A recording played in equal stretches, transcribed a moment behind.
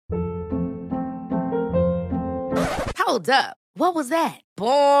Hold up. What was that?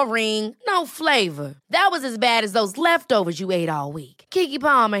 Boring. No flavor. That was as bad as those leftovers you ate all week. Keke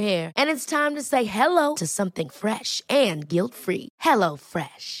Palmer here, and it's time to say hello to something fresh and guilt-free. Hello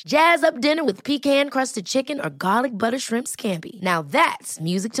Fresh. Jazz up dinner with pecan-crusted chicken or garlic butter shrimp scampi. Now that's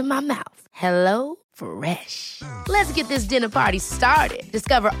music to my mouth. Hello Fresh. Let's get this dinner party started.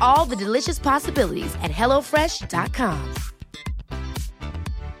 Discover all the delicious possibilities at hellofresh.com.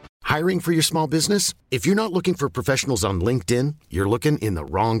 Hiring for your small business? If you're not looking for professionals on LinkedIn, you're looking in the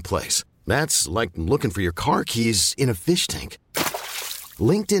wrong place. That's like looking for your car keys in a fish tank.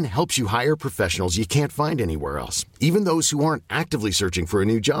 LinkedIn helps you hire professionals you can't find anywhere else, even those who aren't actively searching for a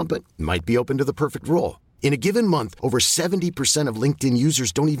new job but might be open to the perfect role. In a given month, over 70% of LinkedIn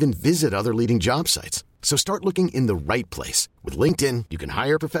users don't even visit other leading job sites. So start looking in the right place. With LinkedIn, you can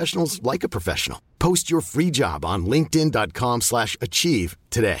hire professionals like a professional. Post your free job on linkedin.com/achieve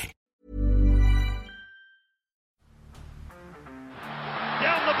today.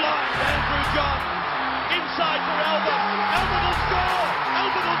 Down the blind, Andrew John. Inside for Albert. Albert will score.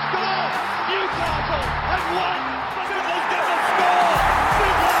 Albert will score. Newcastle have won. Fiddler's going to score.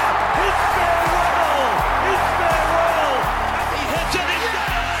 Fiddler, it's farewell. It's farewell. And he hits it. He's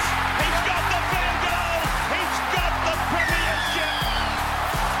got it. He's got the field goal. He's got the premiership.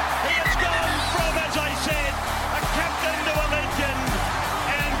 He has gone from, as I said, a captain to a legend.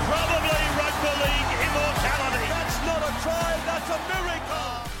 And probably rugby league immortality. That's not a try. That's a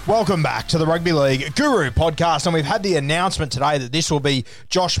miracle. Welcome back to the Rugby League Guru podcast, and we've had the announcement today that this will be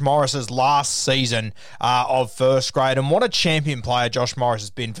Josh Morris's last season of first grade, and what a champion player Josh Morris has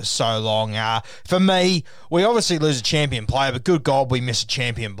been for so long. For me, we obviously lose a champion player, but good God, we miss a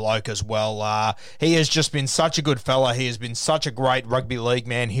champion bloke as well. He has just been such a good fella. He has been such a great rugby league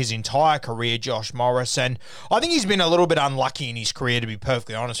man his entire career, Josh Morris, and I think he's been a little bit unlucky in his career, to be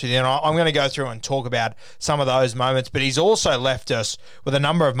perfectly honest with you, and I'm going to go through and talk about some of those moments, but he's also left us with a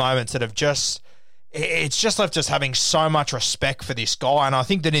number of moments that have it's just left us having so much respect for this guy. And I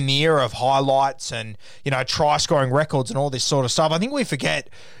think that in the era of highlights and, try scoring records and all this sort of stuff, I think we forget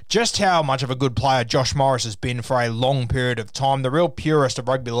just how much of a good player Josh Morris has been for a long period of time. The real purist of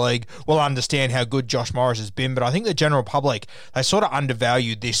rugby league will understand how good Josh Morris has been, but I think the general public, they sort of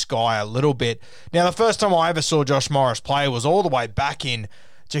undervalue this guy a little bit. Now, the first time I ever saw Josh Morris play was all the way back in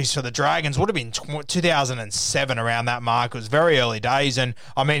for the Dragons, would have been 2007, around that mark. It was very early days, and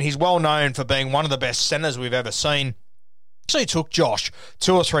I mean, he's well known for being one of the best centres we've ever seen. Actually took Josh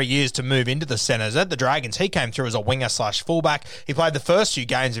 2 or 3 years to move into the centres. At the Dragons, he came through as a winger/fullback. He played the first few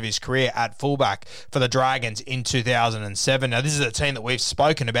games of his career at fullback for the Dragons in 2007. Now, this is a team that we've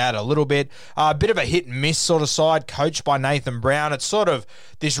spoken about a little bit. A bit of a hit-and-miss sort of side, coached by Nathan Brown. It's sort of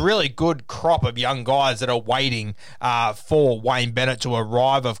this really good crop of young guys that are waiting for Wayne Bennett to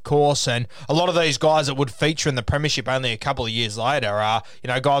arrive, of course. And a lot of these guys that would feature in the premiership only a couple of years later are,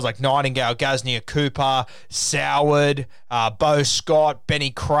 guys like Nightingale, Gaznia Cooper, Soward, Beau Scott, Benny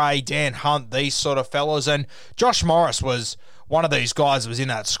Cray, Dan Hunt, these sort of fellas. And Josh Morris was one of these guys that was in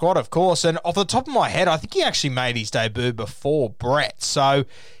that squad, of course. And off the top of my head, I think he actually made his debut before Brett. So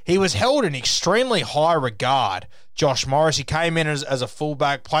he was held in extremely high regard, Josh Morris. He came in as a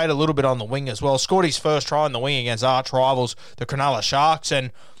fullback, played a little bit on the wing as well, scored his first try on the wing against arch rivals, the Cronulla Sharks.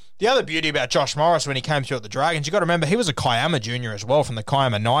 And the other beauty about Josh Morris when he came through at the Dragons, you've got to remember he was a Kiama junior as well from the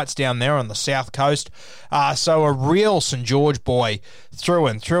Kiama Knights down there on the south coast. So a real St. George boy through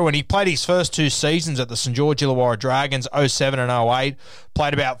and through. And he played his first 2 seasons at the St. George Illawarra Dragons, 07 and 08.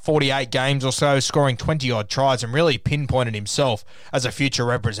 Played about 48 games or so, scoring 20-odd tries, and really pinpointed himself as a future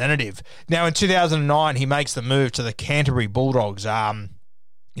representative. Now, in 2009, he makes the move to the Canterbury Bulldogs. And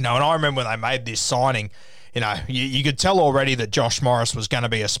I remember when they made this signing, you could tell already that Josh Morris was going to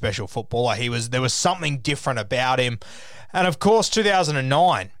be a special footballer. There was something different about him. And of course,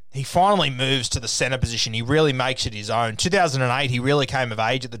 2009, he finally moves to the centre position. He really makes it his own. 2008, he really came of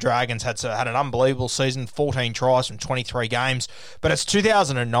age at the Dragons, had an unbelievable season, 14 tries from 23 games. But it's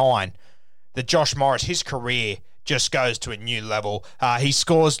 2009 that Josh Morris, his career just goes to a new level. He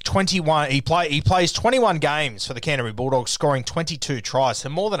scores 21. He plays 21 games for the Canterbury Bulldogs, scoring 22 tries, so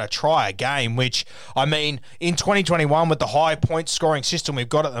more than a try a game. Which, I mean, in 2021 with the high point scoring system we've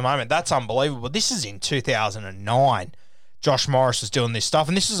got at the moment, that's unbelievable. This is in 2009. Josh Morris was doing this stuff,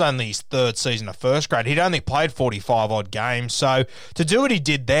 and this is only his 3rd season of first grade. He'd only played 45 odd games, so to do what he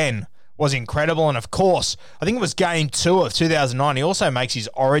did then was incredible. And of course, I think it was game 2 of 2009. He also makes his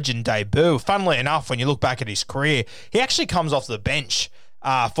Origin debut. Funnily enough, when you look back at his career, he actually comes off the bench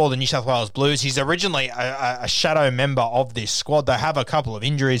for the New South Wales Blues. He's originally a shadow member of this squad. They have a couple of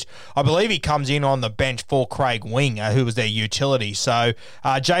injuries. I believe he comes in on the bench for Craig Wing, who was their utility. So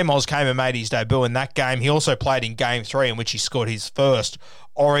Jay Moz came and made his debut in that game. He also played in Game 3, in which he scored his first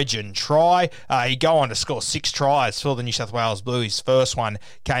Origin try. He'd go on to score 6 tries for the New South Wales Blues. His first one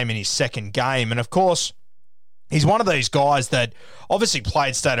came in his second game. And of course, he's one of these guys that obviously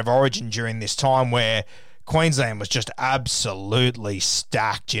played State of Origin during this time where Queensland was just absolutely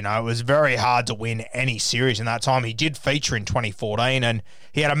stacked. You know, it was very hard to win any series in that time. He did feature in 2014 and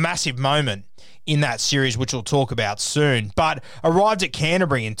he had a massive moment in that series, which we'll talk about soon, but arrived at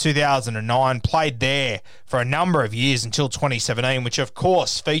Canterbury in 2009, played there for a number of years until 2017, which of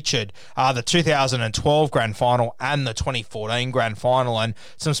course featured the 2012 Grand Final and the 2014 Grand Final, and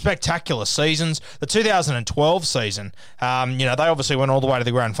some spectacular seasons. The 2012 season, they obviously went all the way to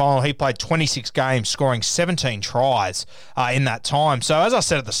the Grand Final. He played 26 games, scoring 17 tries in that time. So as I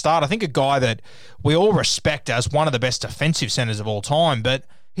said at the start, I think a guy that we all respect as one of the best defensive centres of all time, but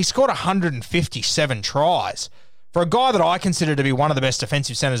he scored 157 tries. For a guy that I consider to be one of the best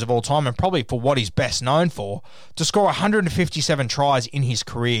defensive centres of all time, and probably for what he's best known for, to score 157 tries in his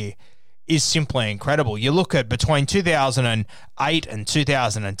career is simply incredible. You look at between 2008 and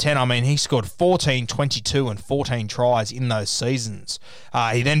 2010, I mean, he scored 14, 22 and 14 tries in those seasons.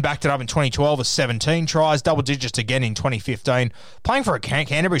 He then backed it up in 2012 with 17 tries, double digits again in 2015, playing for a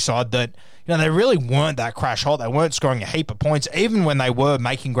Canterbury side that, they really weren't that crash hot. They weren't scoring a heap of points. Even when they were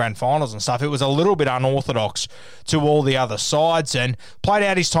making grand finals and stuff, it was a little bit unorthodox to all the other sides, and played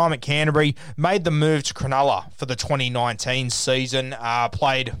out his time at Canterbury, made the move to Cronulla for the 2019 season,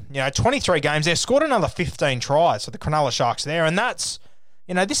 played 23 games there, scored another 15 tries for the Cronulla Sharks there, and that's,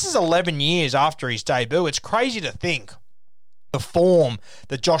 this is 11 years after his debut. It's crazy to think the form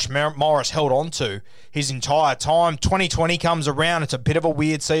that Josh Morris held on to his entire time. 2020 comes around. It's a bit of a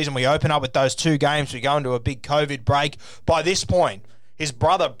weird season. We open up with those 2 games. We go into a big COVID break. By this point, his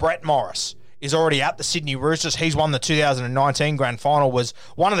brother, Brett Morris, is already at the Sydney Roosters. He's won the 2019 Grand Final, was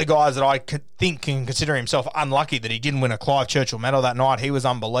one of the guys that I think can consider himself unlucky that he didn't win a Clive Churchill medal that night. He was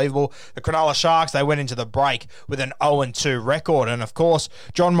unbelievable. The Cronulla Sharks, they went into the break with an 0-2 record. And of course,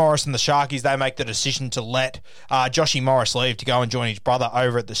 John Morris and the Sharkies, they make the decision to let Joshy Morris leave to go and join his brother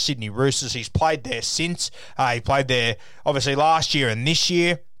over at the Sydney Roosters. He's played there since. He played there obviously last year and this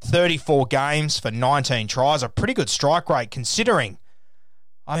year. 34 games for 19 tries. A pretty good strike rate considering,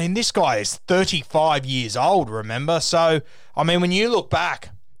 this guy is 35 years old, remember? So, when you look back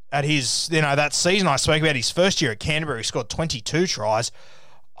at his, that season I spoke about, his first year at Canterbury, he scored 22 tries.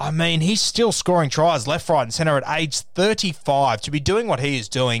 He's still scoring tries left, right and centre at age 35. To be doing what he is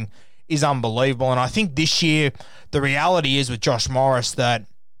doing is unbelievable. And I think this year, the reality is with Josh Morris that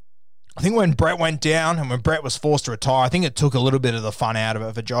I think when Brett went down and when Brett was forced to retire, I think it took a little bit of the fun out of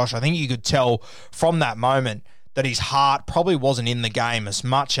it for Josh. I think you could tell from that moment that his heart probably wasn't in the game as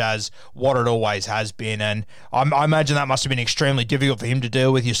much as what it always has been. And I imagine that must have been extremely difficult for him to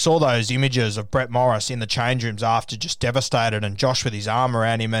deal with. You saw those images of Brett Morris in the change rooms after, just devastated, and Josh with his arm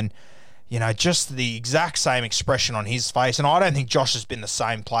around him, and just the exact same expression on his face. And I don't think Josh has been the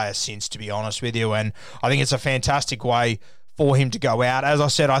same player since, to be honest with you. And I think it's a fantastic way for him to go out. As I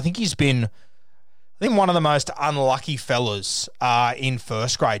said, I think he's been one of the most unlucky fellas in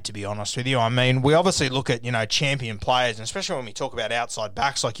first grade, to be honest with you. We obviously look at, champion players, and especially when we talk about outside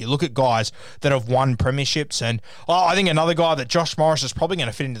backs, like you look at guys that have won premierships. And I think another guy that Josh Morris is probably going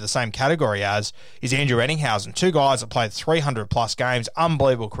to fit into the same category as is Andrew Ettinghausen. 2 guys that played 300-plus games,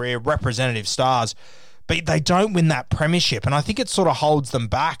 unbelievable career, representative stars, but they don't win that premiership. And I think it sort of holds them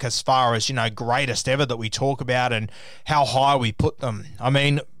back as far as, greatest ever that we talk about and how high we put them.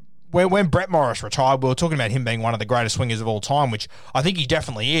 When Brett Morris retired, we were talking about him being one of the greatest wingers of all time, which I think he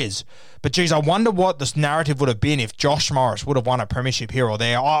definitely is. But, geez, I wonder what this narrative would have been if Josh Morris would have won a premiership here or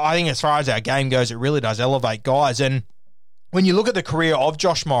there. I think as far as our game goes, it really does elevate guys. And when you look at the career of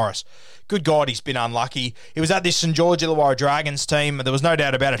Josh Morris, good God, he's been unlucky. He was at this St. George Illawarra Dragons team. There was no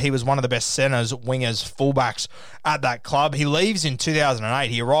doubt about it. He was one of the best centres, wingers, fullbacks at that club. He leaves in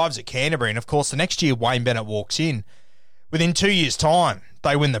 2008. He arrives at Canterbury. And, of course, the next year, Wayne Bennett walks in. Within 2 years' time,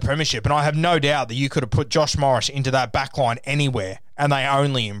 they win the premiership. And I have no doubt that you could have put Josh Morris into that back line anywhere, and they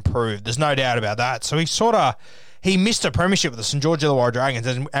only improved. There's no doubt about that. So he missed a premiership with the St. George Illawarra Dragons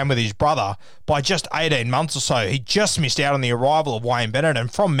and with his brother by just 18 months or so. He just missed out on the arrival of Wayne Bennett.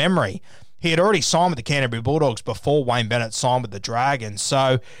 And from memory, he had already signed with the Canterbury Bulldogs before Wayne Bennett signed with the Dragons.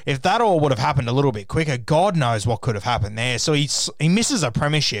 So if that all would have happened a little bit quicker, God knows what could have happened there. So he misses a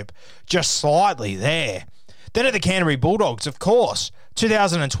premiership just slightly there. Then at the Canterbury Bulldogs, of course,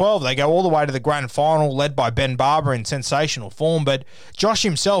 2012, they go all the way to the grand final, led by Ben Barber in sensational form, but Josh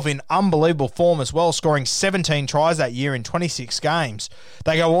himself in unbelievable form as well, scoring 17 tries that year in 26 games.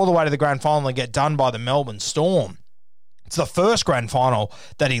 They go all the way to the grand final and get done by the Melbourne Storm. It's the first grand final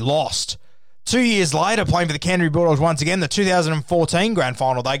that he lost. 2 years later, playing for the Canterbury Bulldogs once again, the 2014 grand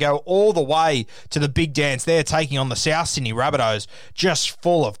final, they go all the way to the big dance there, taking on the South Sydney Rabbitohs, just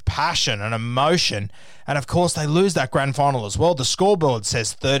full of passion and emotion. And of course, they lose that grand final as well. The scoreboard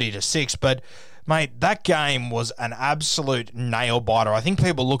says 30-6, but mate, that game was an absolute nail-biter. I think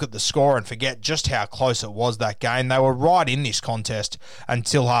people look at the score and forget just how close it was, that game. They were right in this contest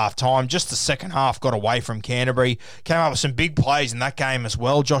until half-time. Just the second half got away from Canterbury. Came up with some big plays in that game as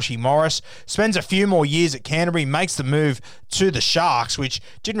well. Joshy Morris spends a few more years at Canterbury, makes the move to the Sharks, which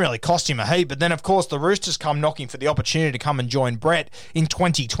didn't really cost him a heap. But then, of course, the Roosters come knocking for the opportunity to come and join Brett in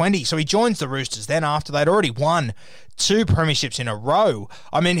 2020. So he joins the Roosters then after they'd already won 2 premierships in a row.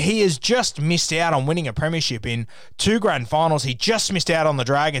 I mean, he has just missed out on winning a premiership in 2 grand finals. He just missed out on the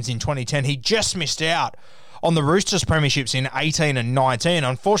Dragons in 2010. He just missed out on the Roosters premierships in 18 and 19.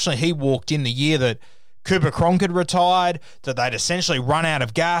 Unfortunately, he walked in the year that Cooper Cronk had retired, that they'd essentially run out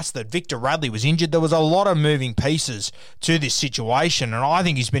of gas, that Victor Radley was injured. There was a lot of moving pieces to this situation, and I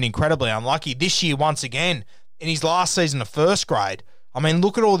think he's been incredibly unlucky. This year, once again, in his last season of first grade, I mean,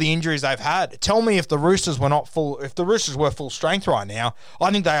 look at all the injuries they've had. Tell me if the Roosters were full strength right now,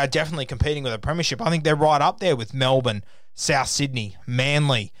 I think they are definitely competing with a premiership. I think they're right up there with Melbourne, South Sydney,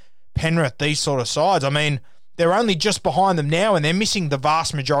 Manly, Penrith, these sort of sides. I mean, they're only just behind them now, and they're missing the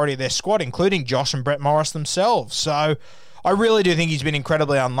vast majority of their squad, including Josh and Brett Morris themselves. So I really do think he's been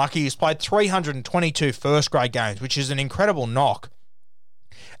incredibly unlucky. He's played 322 first-grade games, which is an incredible knock.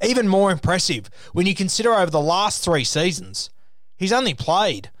 Even more impressive when you consider over the last 3 seasons, he's only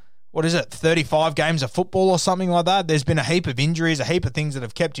played, 35 games of football or something like that. There's been a heap of injuries, a heap of things that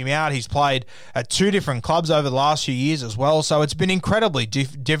have kept him out. He's played at 2 different clubs over the last few years as well, so it's been incredibly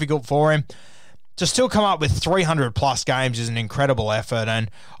difficult for him. To still come up with 300-plus games is an incredible effort, and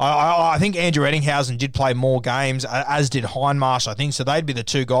I think Andrew Eddinghausen did play more games, as did Hindmarsh, I think, so they'd be the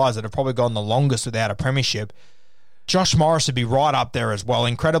 2 guys that have probably gone the longest without a premiership. Josh Morris would be right up there as well.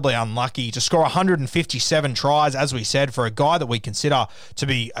 Incredibly unlucky to score 157 tries, as we said, for a guy that we consider to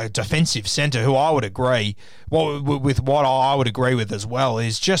be a defensive centre, who I would agree, with what I would agree with as well,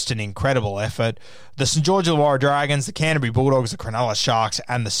 is just an incredible effort. The St George Illawarra Dragons, the Canterbury Bulldogs, the Cronulla Sharks,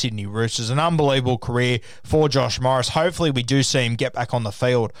 and the Sydney Roosters. An unbelievable career for Josh Morris. Hopefully we do see him get back on the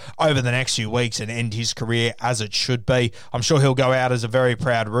field over the next few weeks and end his career as it should be. I'm sure he'll go out as a very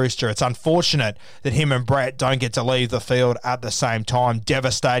proud Rooster. It's unfortunate that him and Brett don't get to leave the field at the same time.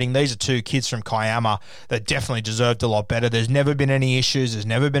 Devastating. These are 2 kids from Kiama that definitely deserved a lot better. There's never been any issues. There's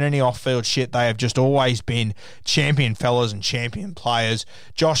never been any off-field shit. They have just always been champion fellas and champion players.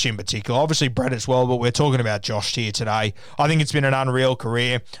 Josh in particular. Obviously Brett as well, but we're talking about Josh here today. I think it's been an unreal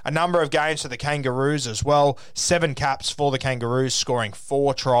career. A number of games for the Kangaroos as well. 7 caps for the Kangaroos, scoring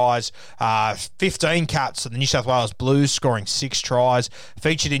 4 tries. 15 caps for the New South Wales Blues, scoring 6 tries.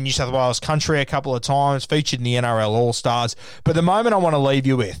 Featured in New South Wales Country a couple of times. Featured in the NRL All-Stars. But the moment I want to leave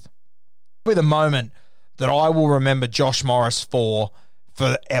you with a moment that I will remember Josh Morris for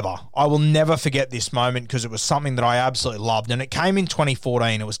forever. I will never forget this moment because it was something that I absolutely loved, and it came in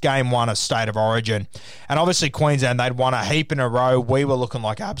 2014. It was Game 1 of State of Origin, and obviously Queensland, they'd won a heap in a row. We were looking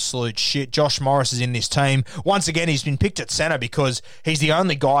like absolute shit. Josh Morris is in this team. Once again, he's been picked at centre because he's the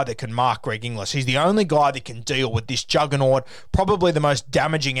only guy that can mark Greg Inglis. He's the only guy that can deal with this juggernaut, probably the most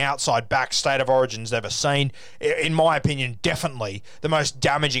damaging outside back State of Origin's ever seen. In my opinion, definitely the most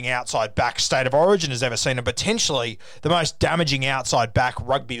damaging outside back State of Origin has ever seen, and potentially the most damaging outside back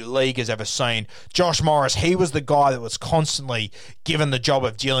rugby league has ever seen. Josh Morris, he was the guy that was constantly given the job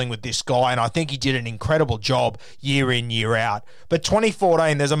of dealing with this guy, and I think he did an incredible job year in, year out. But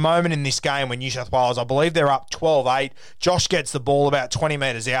 2014, there's a moment in this game when New South Wales, I believe they're up 12-8. Josh gets the ball about 20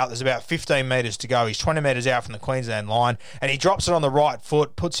 metres out. There's about 15 metres to go. He's 20 metres out from the Queensland line, and he drops it on the right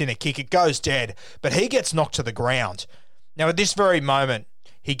foot, puts in a kick. It goes dead, but he gets knocked to the ground. Now, at this very moment,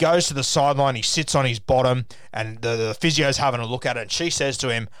 he goes to the sideline, he sits on his bottom, and the physio's having a look at it, and she says to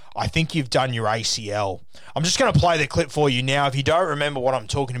him, "I think you've done your ACL." I'm just going to play the clip for you now. If you don't remember what I'm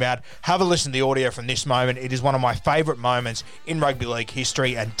talking about, have a listen to the audio from this moment. It is one of my favourite moments in rugby league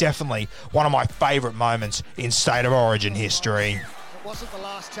history, and definitely one of my favourite moments in State of Origin history. It wasn't the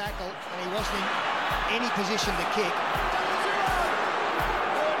last tackle, and he wasn't in any position to kick.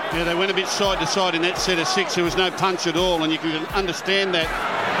 Yeah, they went a bit side to side in that set of 6. There was no punch at all, and you can understand that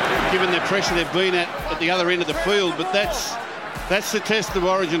given the pressure they've been at the other end of the field. But that's the test of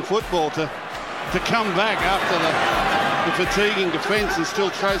Origin football, to come back after the fatiguing defence and still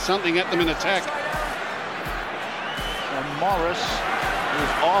throw something at them in attack. So Morris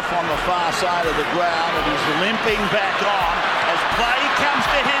is off on the far side of the ground and he's limping back on as play comes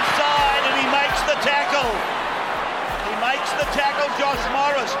to his side and he makes the tackle. He makes the tackle, Josh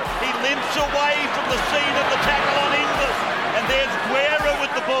Morris. He limps away from the scene of the tackle on Inglis. And there's Guerra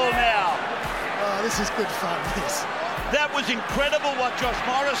with the ball now. Oh, this is good fun, this. That was incredible what Josh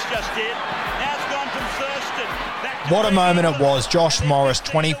Morris just did. Now it's gone from Thurston. What a moment it was. Josh Morris,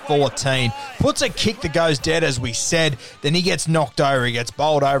 2014, puts a kick that goes dead, as we said. Then he gets knocked over. He gets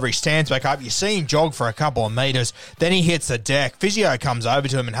bowled over. He stands back up. You see him jog for a couple of metres. Then he hits the deck. Physio comes over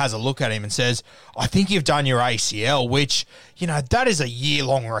to him and has a look at him and says, I think you've done your ACL, which, you know, that is a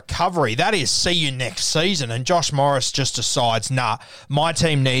year-long recovery. That is see you next season. And Josh Morris just decides, nah, my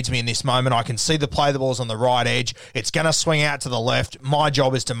team needs me in this moment. I can see the play the ball's on the right edge. It's going to swing out to the left. My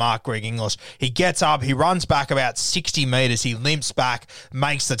job is to mark Greg Inglis. He gets up. He runs back about 60 metres. He limps back,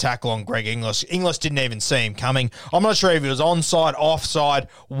 makes the tackle on Greg Inglis. Inglis didn't even see him coming. I'm not sure if he was onside, offside,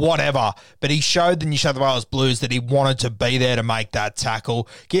 whatever, but he showed the New South Wales Blues that he wanted to be there to make that tackle.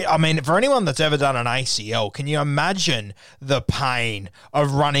 I mean, for anyone that's ever done an ACL, can you imagine the pain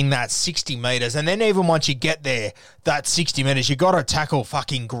of running that 60 metres? And then even once you get there, that 60 metres, you got to tackle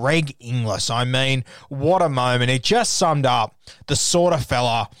fucking Greg Inglis. I mean, what a moment. It just summed up the sort of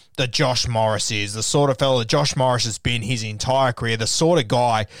fella that Josh Morris is, the sort of fella that Josh Morris has been his entire career, the sort of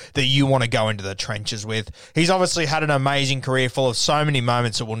guy that you want to go into the trenches with. He's obviously had an amazing career full of so many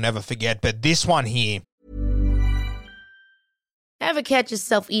moments that we'll never forget, but this one here. Ever catch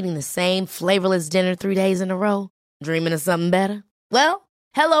yourself eating the same flavorless dinner 3 days in a row? Dreaming of something better? Well,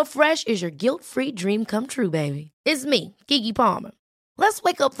 HelloFresh is your guilt-free dream come true, baby. It's me, Keke Palmer. Let's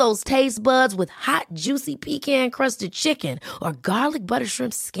wake up those taste buds with hot, juicy pecan-crusted chicken or garlic butter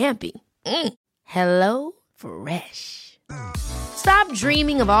shrimp scampi. Hello Fresh. Stop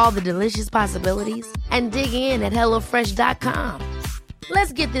dreaming of all the delicious possibilities and dig in at HelloFresh.com.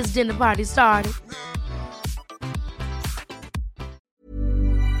 Let's get this dinner party started.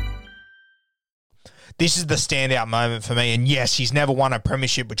 This is the standout moment for me. And yes, he's never won a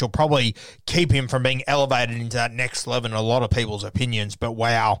premiership, which will probably keep him from being elevated into that next level in a lot of people's opinions. But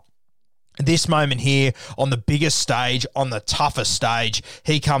wow. This moment here on the biggest stage, on the toughest stage,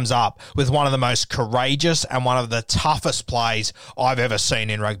 he comes up with one of the most courageous and one of the toughest plays I've ever seen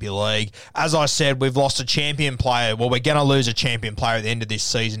in rugby league. As I said, we've lost a champion player. Well, we're going to lose a champion player at the end of this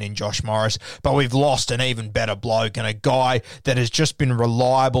season in Josh Morris, but we've lost an even better bloke and a guy that has just been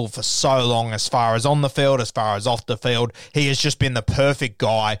reliable for so long as far as on the field, as far as off the field. He has just been the perfect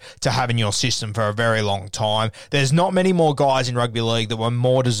guy to have in your system for a very long time. There's not many more guys in rugby league that were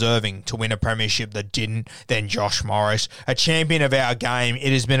more deserving to win a premiership that didn't than Josh Morris. A champion of our game.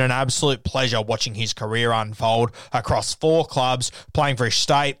 It has been an absolute pleasure watching his career unfold across 4 clubs, playing for his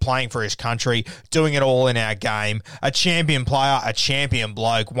state, playing for his country, doing it all in our game. A champion player, a champion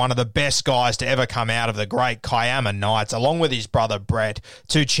bloke, one of the best guys to ever come out of the great Kiama Knights, along with his brother Brett,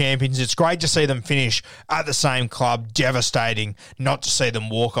 2 champions. It's great to see them finish at the same club. Devastating not to see them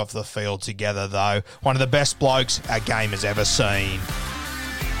walk off the field together, though. One of the best blokes our game has ever seen.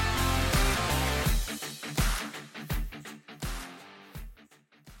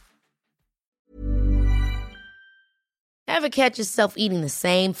 Ever catch yourself eating the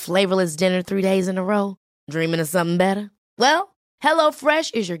same flavorless dinner 3 days in a row? Dreaming of something better? Well,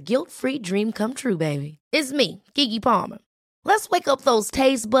 HelloFresh is your guilt-free dream come true, baby. It's me, Keke Palmer. Let's wake up those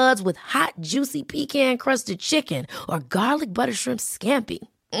taste buds with hot, juicy pecan-crusted chicken or garlic butter shrimp scampi.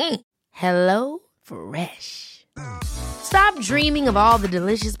 Hello Fresh. Stop dreaming of all the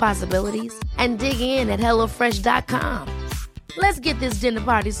delicious possibilities and dig in at HelloFresh.com. Let's get this dinner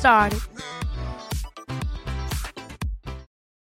party started.